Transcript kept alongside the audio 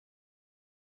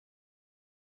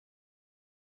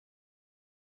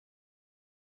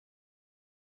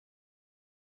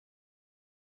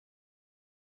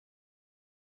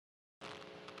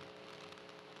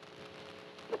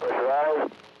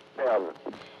5, 10.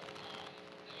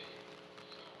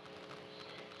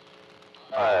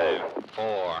 5,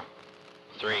 4,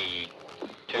 3,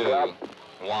 2,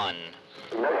 1,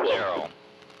 0.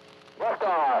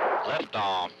 Liftoff.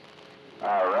 Liftoff.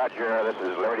 Roger, this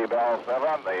is Liberty Bell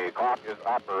 7. The clock is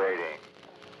operating.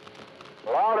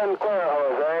 Loud and clear,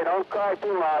 Jose. Don't cry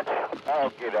too much.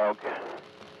 Okie doke.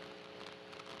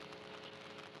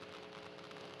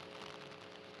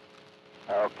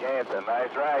 Okay, it's a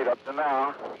nice ride up to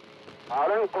now.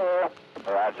 Loud and clear.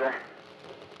 Roger.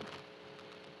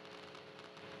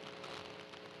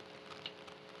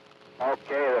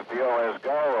 Okay, the fuel is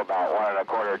go, about 1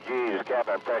 1/4 Gs.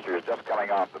 Cabin pressure is just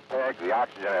coming off the peg. The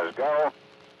oxygen is go,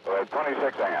 with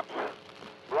 26 amps.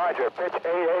 Roger, pitch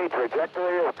AA,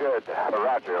 trajectory is good.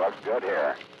 Roger, looks good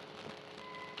here.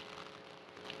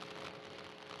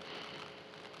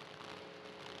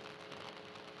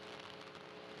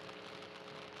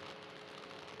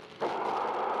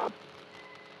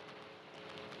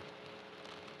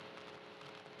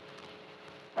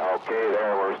 Okay,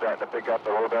 there, we're starting to pick up a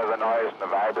little bit of the noise and the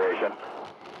vibration.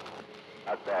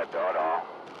 Not bad though at all.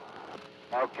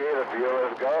 Okay, the fuel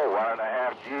is go, 1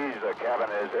 1/2 Gs, the cabin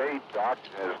is 8, the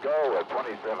oxygen is go with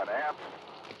 27 amps.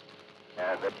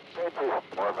 And the pitch is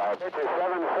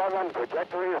 7-7,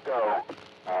 trajectory is go.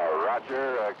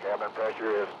 Roger, cabin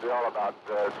pressure is still about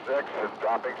 6 and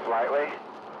dropping slightly.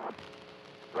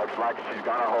 Looks like she's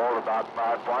gonna hold about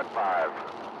 5.5.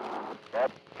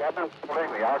 Cabin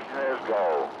holding, the oxygen is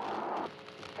go.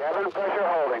 Cabin pressure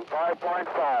holding,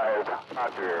 5.5.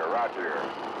 Roger, roger.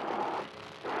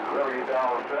 Liberty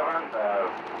Bell 7,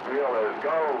 fuel is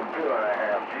go, 2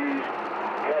 1/2 Gs.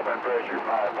 Cabin pressure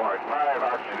 5.5,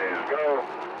 oxygen is go.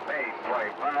 Main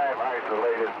 25,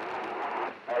 isolated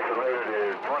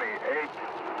is 28.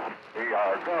 We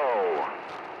are go.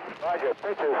 Roger,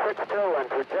 pitch is 6-2 and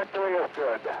trajectory is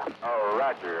good. Oh,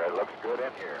 roger, it looks good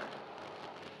in here.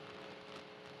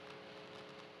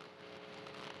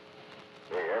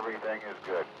 Okay, everything is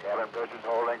good. Cabin pressure's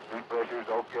holding, seat pressure's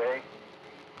okay.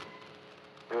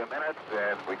 2 minutes,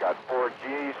 and we got 4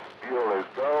 Gs. Fuel is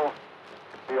go.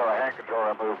 Feel the hand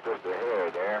controller move just a hair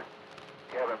there.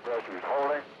 Cabin pressure is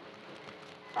holding.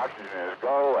 Oxygen is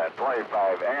go at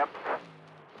 25 amps.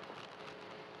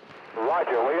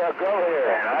 Roger, we are go here.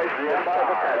 And I see a by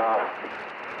the cutoff.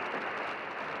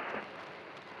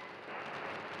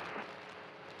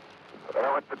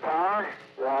 There with the power.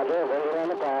 Roger, visit on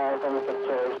the power from the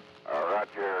pictures.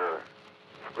 Roger.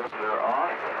 Splits are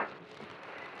off.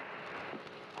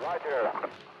 Roger.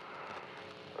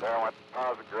 There went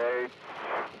positive grade.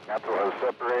 Capsule has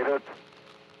separated.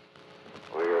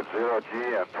 We're at 0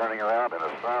 G and turning around, and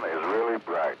the sun is really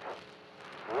bright.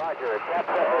 Roger,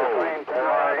 capsule plane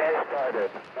turnaround has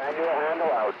started. Manual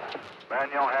handle out.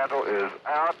 Manual handle is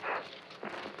out.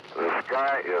 The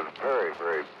sky is very,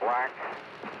 very black.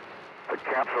 The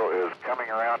capsule is coming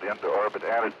around into orbit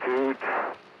attitude.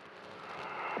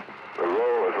 The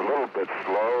roll is a little bit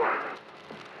slow.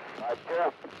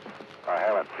 Roger. I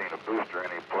haven't seen a booster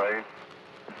any place.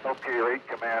 Okay, rate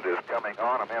command is coming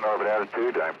on. I'm in orbit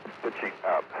attitude. I'm pitching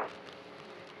up.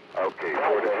 Okay,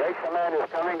 rate command is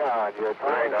coming on. You're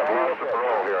trying I've lost some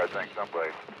roll here, I think,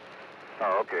 someplace.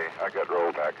 Oh, okay, I got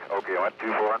roll back. Okay, I went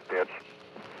 2-4 on pitch.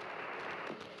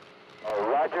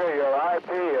 Roger, your IP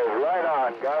is right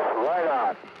on, Gus, right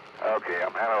on. Okay,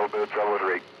 I'm having a little bit of trouble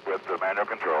with the manual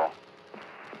control.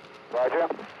 Roger.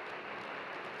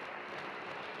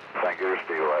 Thank you, you're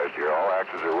stabilized here. All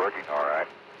axes are working all right.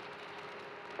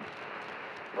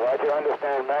 Roger,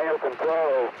 understand manual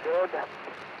control is good.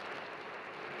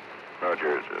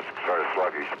 Roger, it's sort of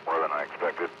sluggish, more than I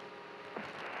expected.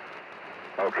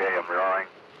 Okay, I'm roaring.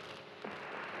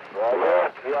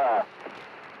 Roger, yeah.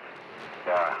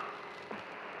 Yeah.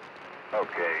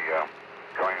 Okay,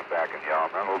 going back and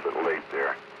yelling. I'm a little bit late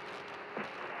there.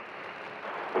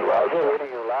 Roger,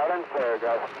 reading you loud and clear,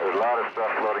 Gus. There's a lot of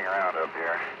stuff floating around up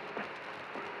here.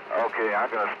 Okay, I'm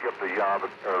going to skip the yaw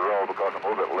roll because I'm a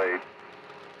little bit late.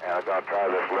 And I'm going to try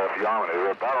this left yaw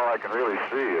maneuver. About all I can really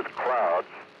see is clouds.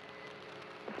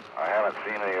 I haven't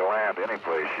seen any land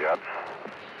anyplace yet.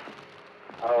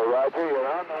 Roger, you're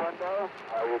on the window.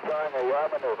 Are you trying a yaw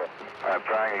maneuver? I'm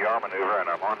trying a yaw maneuver, and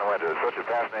I'm on the window. It's such a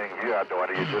fascinating view out the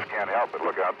window, you just can't help but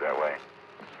look out that way.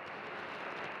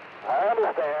 I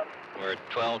understand. We're at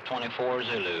 12:24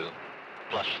 Zulu,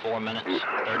 plus 4 minutes, 30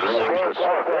 seconds.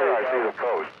 There I see the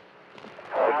coast.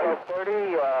 30,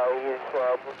 he's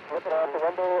looking out the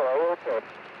window. Okay.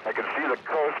 I can see the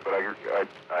coast, but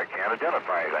I can't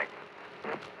identify anything.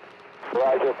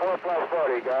 Roger, 4 plus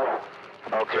 40, Gus.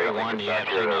 Okay, 3-1, do you have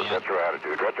signal yet? Retro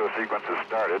attitude. Retro sequence has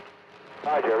started.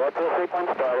 Roger, retro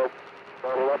sequence started.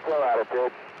 Total up low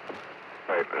attitude.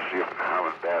 Wait, let's see if I'm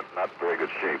in bad, not very good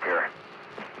shape here.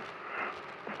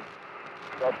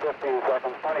 That's 15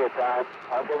 seconds, plenty of time.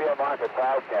 I'll give you a mark at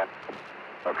 5:10.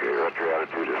 Okay, retro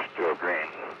attitude is still green.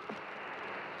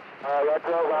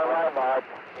 Retro's on my mark.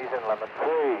 He's in limit.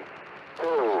 3,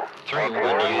 2. 3-1,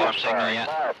 do you have signal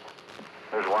yet?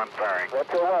 There's one firing.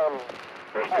 Retro 1.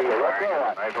 There's 2 firing.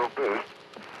 Nice little boost.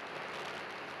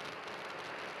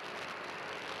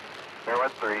 There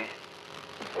went 3.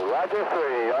 Roger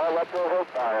 3. All retros are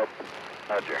fired.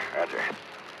 Roger, roger.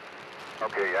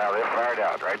 Okay, yeah, they're fired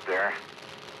out right there.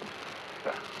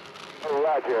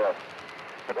 Roger.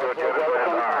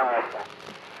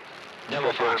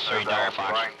 Double Fox 3, Dire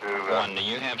Fox 1, do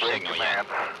you have signal yet?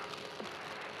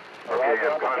 Okay,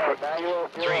 I'm going to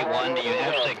 3-1, do you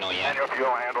have signal yet? Manual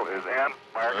fuel handle is in.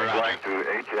 Marker going to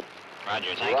HF.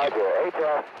 Roger, thank you. Roger,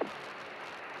 HF.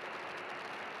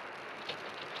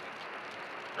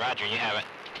 Roger, you have it.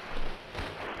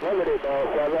 Liberty Ball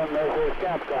 7, this is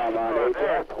Capcom on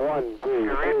HF. 1,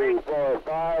 2, 3, 4,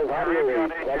 5, how do you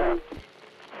read? 7.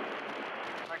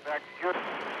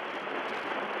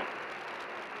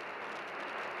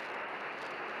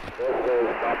 This is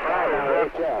Capcom on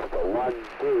HF. 1,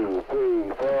 2, 3,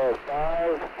 4,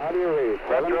 5, how do you read?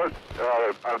 7.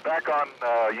 I'm back on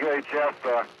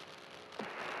UHF,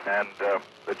 and the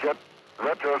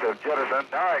retros have jettisoned.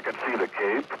 Now I can see the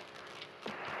Cape.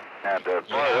 And boy,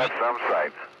 that's some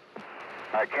sight.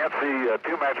 I can't see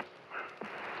too much.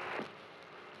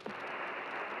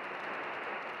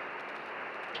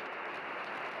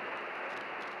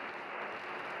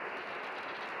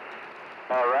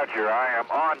 Roger, I am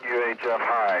on UHF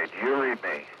high. Do you read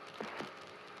me?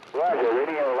 Roger,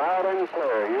 reading you loud and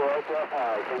clear. UHF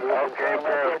high. Okay,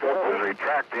 periscope is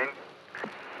retracting.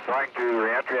 Going to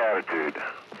re-entry attitude.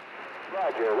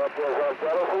 Roger, retros have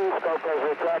jettisoned, scope has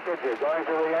retracted, you're going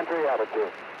to re-entry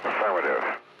attitude. Affirmative.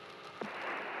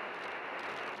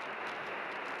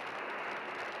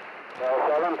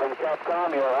 L7 from Capcom,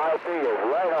 your IP is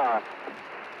right on.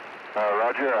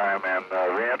 Roger, I am in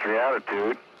re-entry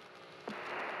attitude.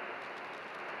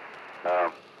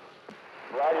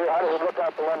 Roger, how does it look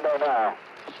out the window now?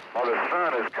 Well, the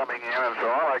sun is coming in, and so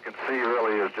all I can see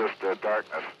really is just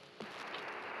darkness.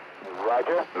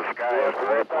 Roger. The sky is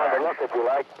very black. Look if you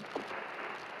like.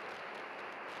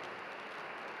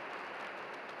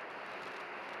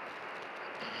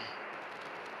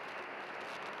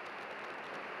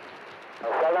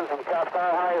 L7 from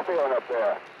Capcom, how are you feeling up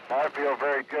there? I feel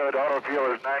very good. Auto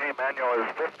fuel is 90, manual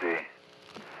is 50.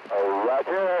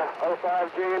 Roger,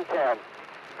 05G and 10.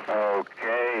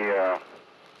 Okay,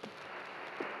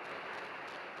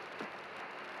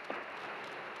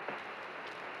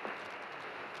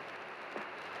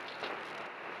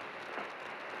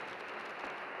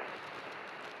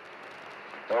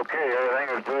 okay, everything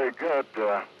is very good.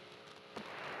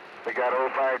 We got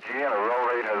 05G and a roll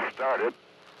rate has started.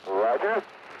 Roger.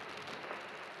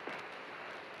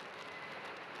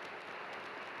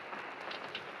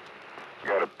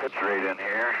 Got a pitch rate in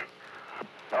here.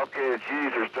 Okay, the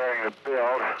G's are starting to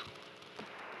build.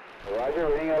 Roger,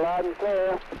 reading it loud and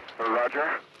clear.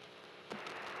 Roger.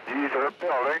 G's are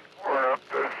building. We're up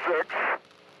to 6.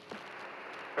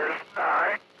 There's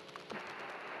 9.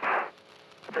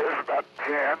 There's about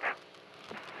 10.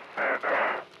 And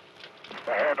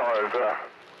the handle is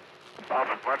off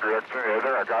in one direction.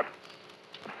 There I got a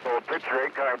little pitch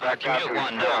rate coming back down to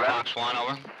 7. Fox 1,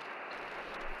 over.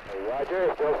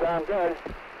 Roger, still sound good.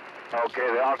 Okay,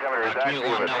 the altimeter is actually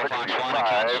Commute 1, at Fox 1, I 65.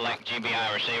 can't select GBI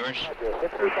receivers.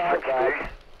 65.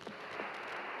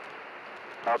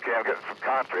 Okay, I'm getting some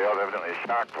contrails, evidently a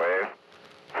shock wave.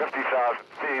 50,000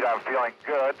 feet, I'm feeling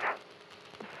good.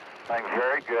 Feeling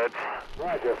very good.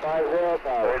 Roger, 505.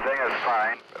 Everything is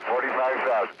fine.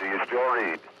 45,000, do you still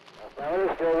read?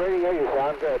 Affirmative, still reading you, you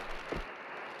sound good.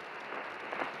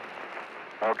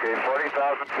 Okay,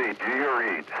 40,000 feet, do you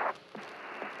read?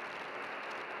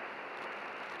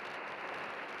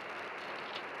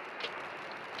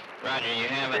 Roger, you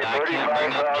have it. I can't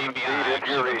bring up GBI.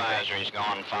 Supervisory's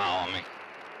gone foul on me.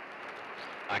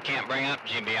 I can't bring up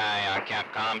GBI,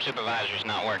 Capcom. Supervisor's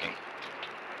not working.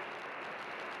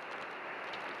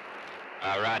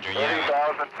 Roger, yeah.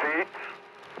 30,000 feet.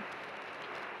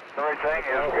 Everything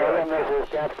is good. This is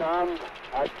Capcom.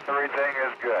 Everything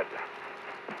is good.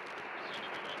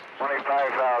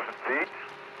 25,000 feet.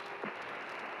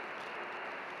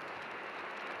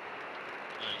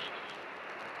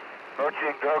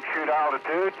 Approaching drogue chute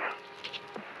altitude.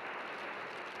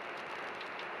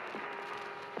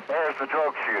 There's the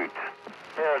drogue chute.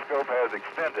 Periscope has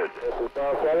extended. This is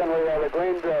Ball 7, we have a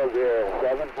green drogue here.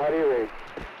 7, how do you read?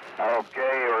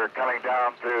 Okay, we're coming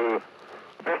down to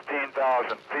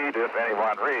 15,000 feet if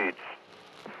anyone reads.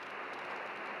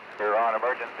 We're on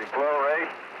emergency flow rate.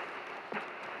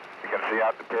 You can see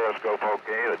out the periscope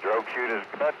okay. The drogue chute is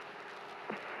good.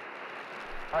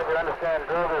 I can understand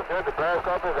drogue is good. The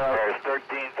periscope is out. There's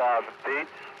 13,000 feet.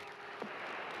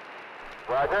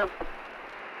 Roger.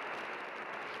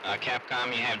 Capcom,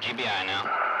 you have GBI now.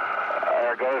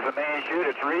 There goes the main chute.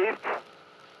 It's reefed.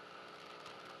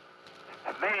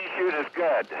 The main chute is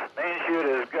good. Main chute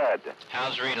is good.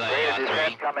 How's relay? Rate of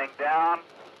descent coming down.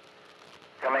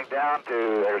 Coming down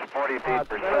to, there's 40 feet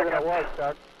per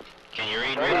second. Can you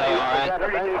read relay all right?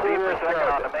 32 feet per second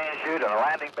on the main chute, and the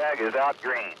landing bag is out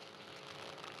green.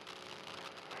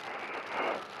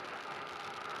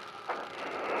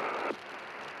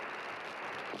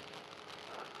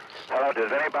 Hello,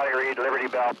 does anybody read Liberty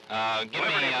Bell? Give me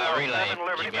a relay. 7,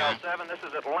 Liberty Bell 7, this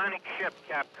is Atlantic Ship,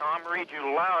 Capcom. Read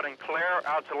you loud and clear.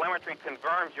 Our telemetry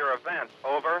confirms your events.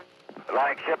 Over.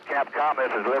 Atlantic Ship, Capcom,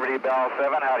 this is Liberty Bell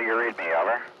 7. How do you read me?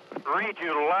 Over. Read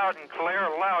you loud and clear,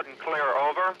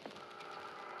 over.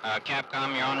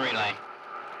 Capcom, you're on relay.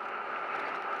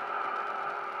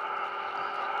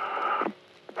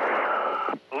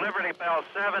 Liberty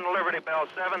Bell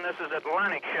 7, this is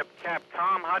Atlantic Ship,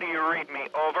 Capcom. How do you read me?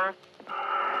 Over.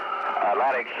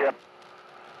 Atlantic Ship,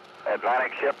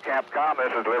 Capcom,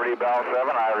 this is Liberty Bell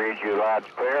 7. I read you loud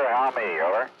and clear. How me?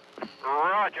 Over.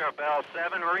 Roger, Bell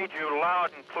 7. Read you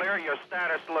loud and clear. Your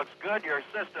status looks good. Your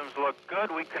systems look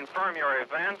good. We confirm your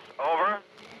events. Over.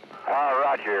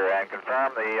 Roger, and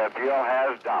confirm the fuel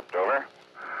has dumped. Over.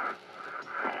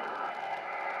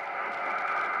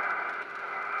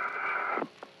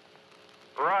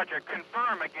 Roger,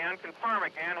 confirm again.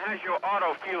 Has your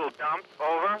auto fuel dumped?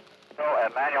 Over. No,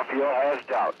 and manual fuel has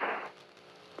dumped.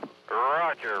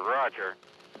 Roger.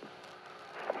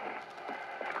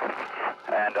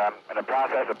 And I'm in the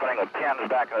process of putting the pins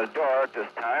back in the door at this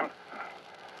time.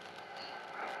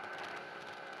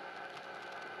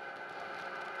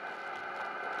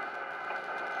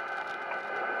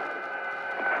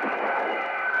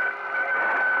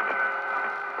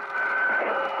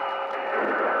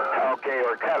 Okay,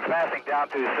 we're passing down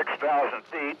to 6,000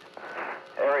 feet.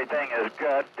 Everything is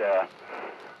good.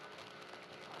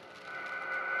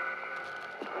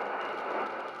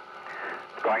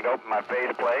 Going to open my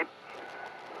faceplate.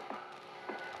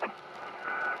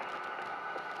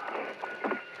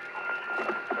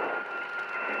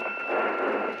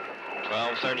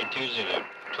 Zulu.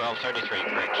 1233,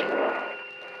 correction.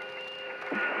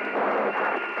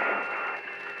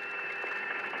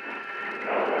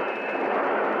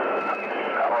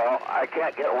 Well, I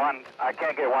can't get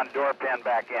one door pin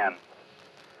back in.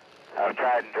 I've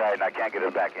tried and I can't get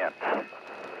it back in.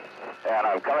 And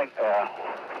I'm coming,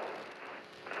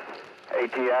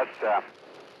 ATS,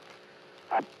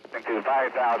 I'm to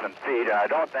 5,000 feet, and I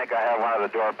don't think I have one of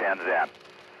the door pins in.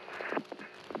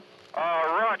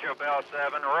 Roger, Bell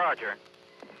 7, roger.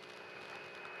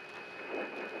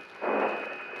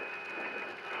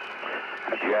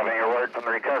 Do you have any word from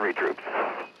the recovery troops?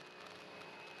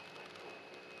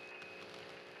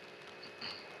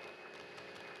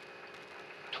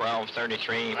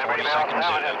 (12:33, 40 seconds.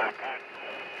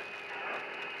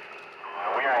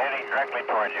 We are heading directly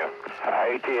towards you.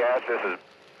 ATS, this is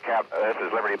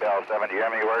Liberty Bell 7. Do you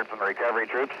have any word from the recovery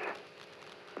troops?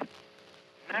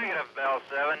 Negative, Bell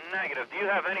 7, negative. Do you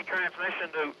have any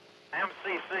transmission to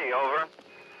MCC, over?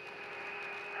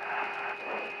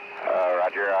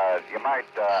 Roger. You might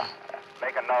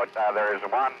make a note. There is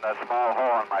one small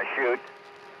hole in my chute.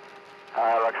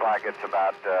 Looks like it's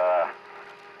about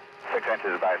 6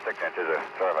 inches by 6 inches.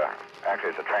 Actually,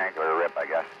 it's a triangular rip, I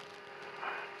guess.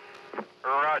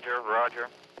 Roger, roger.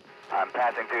 I'm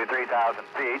passing through 3,000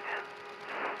 feet.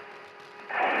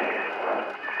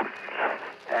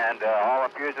 And all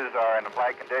the fuses are in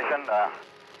flight condition.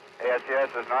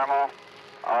 ASCS is normal.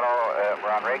 Auto,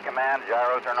 we're on rate command.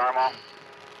 Gyros are normal.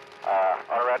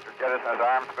 Auto retro jettison is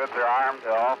armed. Squibs are armed.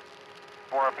 All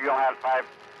four fuel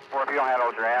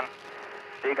handles are in.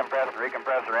 Decompressor,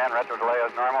 recompressor in. Retro delay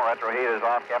is normal. Retro heat is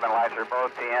off. Cabin lights are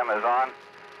both. TM is on.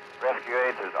 Rescue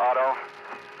aids is auto.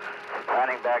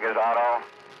 Landing bag is auto.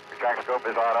 Retract scope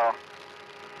is auto.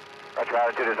 Retro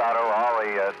attitude is auto. All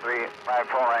the 5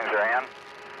 full rings are in.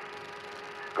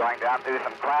 Going down through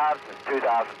some clouds at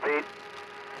 2,000 feet.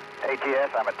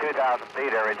 ATS, I'm at 2,000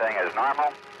 feet. Everything is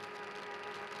normal.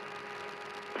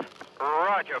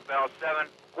 Roger, Bell 7.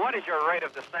 What is your rate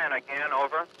of descent again,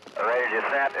 over? The rate of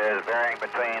descent is varying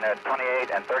between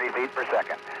 28 and 30 feet per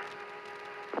second.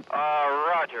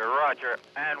 Roger, roger.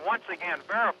 And once again,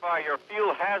 verify your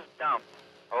fuel has dumped.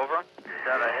 Over.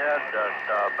 Got ahead at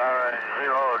Barra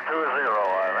 020,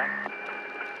 I think.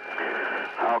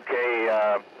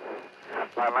 Okay,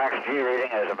 my max G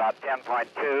reading is about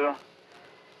 10.2.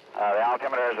 The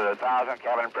altimeter is at 1,000.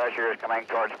 Cabin pressure is coming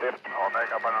towards 50. I'll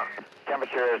make up an...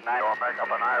 Temperature is 9. I'll make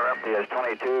up an IREP. Is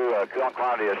 22. Coolant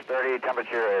quantity is 30.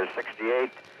 Temperature is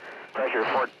 68. Pressure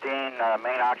 14.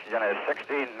 Main oxygen is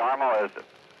 60. Normal is...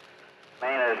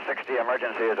 Main is 60.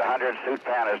 Emergency is 100. Suit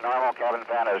fan is normal. Cabin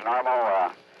fan is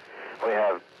normal. We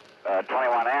have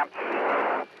 21 amps.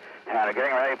 And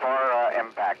getting ready for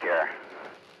impact here.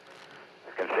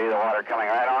 You can see the water coming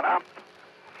right on up.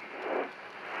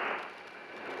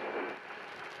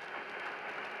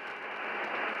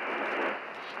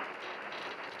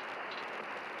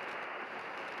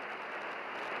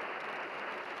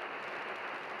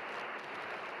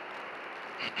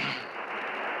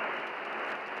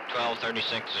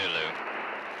 .36 Zulu.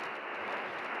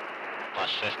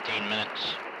 Plus 15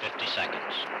 minutes, 50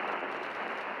 seconds.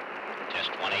 Test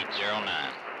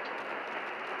 1809.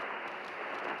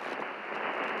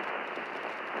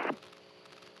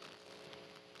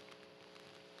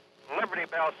 Liberty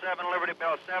Bell 7, Liberty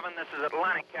Bell 7, this is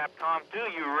Atlantic Capcom. Do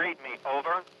you read me?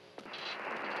 Over.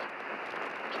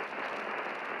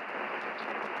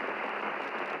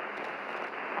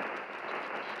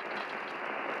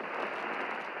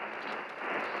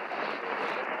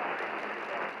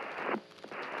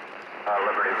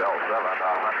 Liberty Bell 7,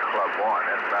 Hunt Club 1,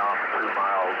 inbound 2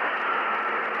 miles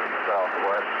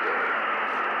southwest.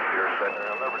 You're sitting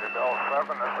Liberty Bell 7,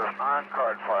 this is 9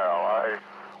 card file.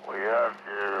 We have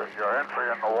your entry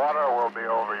in the water will be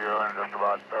over you in just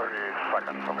about 30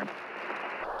 seconds for me.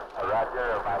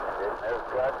 Roger, my condition is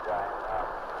good.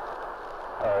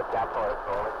 Capsule is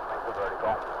rolling, things are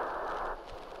vertical.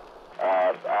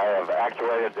 I have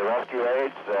actuated the rescue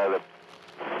aids. The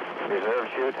reserve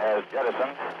chute has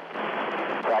jettisoned.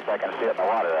 In fact, I can see it in the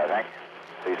water, I think.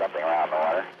 See something around the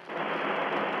water.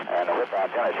 And the whip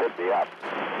antenna should be up.